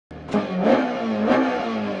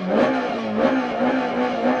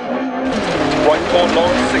Right 4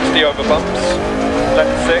 long, 60 over bumps.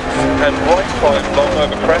 Left 6 and right 5 long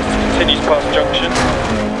over crest, continues past junction.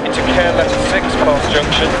 Into care left 6 past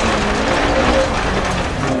junction.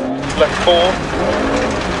 Left 4.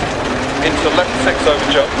 Into left 6 over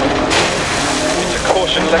jump. Into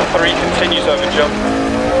caution left 3, continues over jump.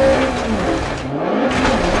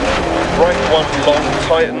 Right 1 long,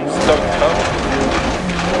 tightens, don't cut.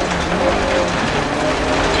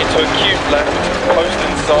 Into acute left, post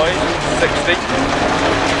inside, 60.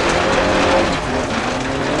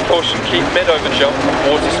 Caution, keep mid over jump,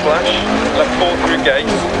 water splash. Left 4 through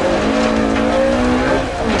gate.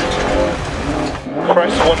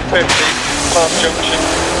 Crest 150, past junction.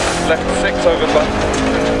 Left 6 over bump.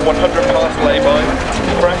 100 past lay-by.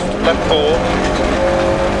 Crest, left 4.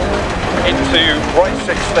 Into right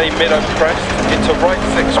 6, stay mid over crest. Into right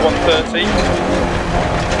 6, 130.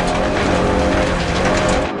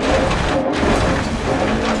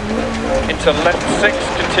 Into left 6,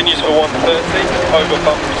 continues for 130, over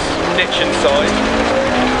bumps, ditch inside.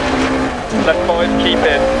 Left 5, keep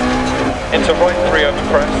in. Into right 3 over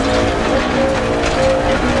crest.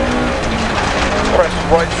 Crest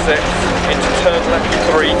right 6, into turn left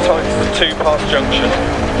 3, tightens to 2 past junction.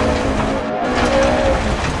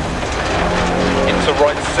 Into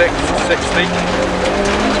right 6, 60.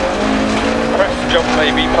 Crest jump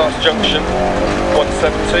maybe past junction,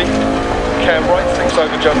 170. Care right 6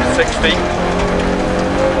 over jump 60.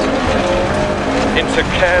 Into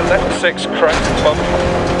care left 6 crest bump.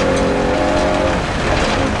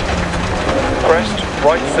 Crest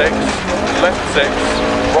right 6, left 6,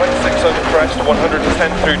 right 6 over crest 110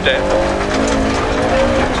 through dip.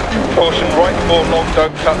 Caution right 4 long,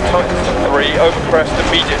 don't cut, tightens to 3 over crest,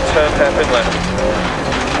 immediate turn hairpin left.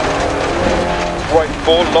 Right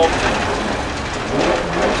 4 long.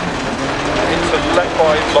 Into left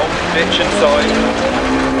 5 long, ditch inside.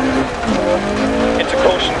 Into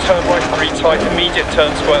caution, turn right 3 tight, immediate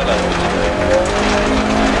turn square left.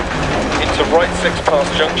 Into right 6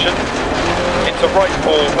 past junction. Into right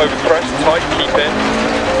 4 over crest, tight, keep in.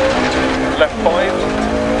 Left 5.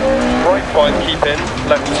 Right 5, keep in.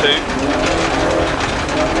 Left 2.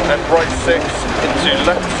 And right 6 into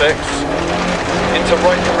left 6. Into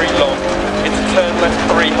right 3 long. Into turn left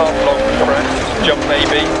 3 half long, crest, jump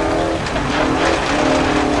maybe.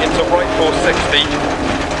 Into right 460,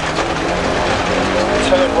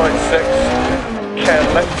 turn right 6, care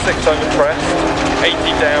left 6 over crest,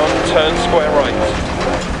 80 down, turn square right.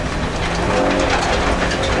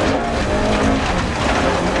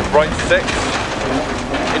 Right 6,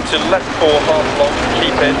 into left 4 half long,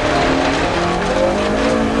 keep in.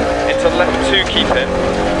 Into left 2, keep in.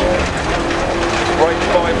 Right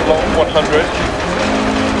 5 long, 100.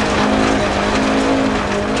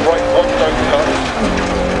 Right 1, don't cut.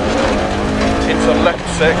 Into left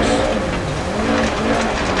 6.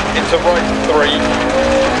 Into right 3.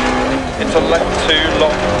 Into left 2,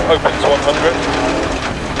 long, opens 100.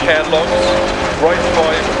 Care logs. Right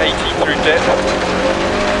 5, 80 through dip.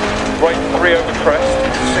 Right 3 over crest.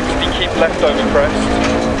 60, keep left over crest.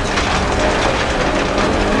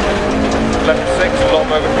 Left 6, long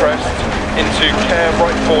over crest. Into care,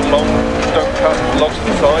 right 4 long, don't cut, logs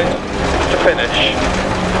inside. To finish.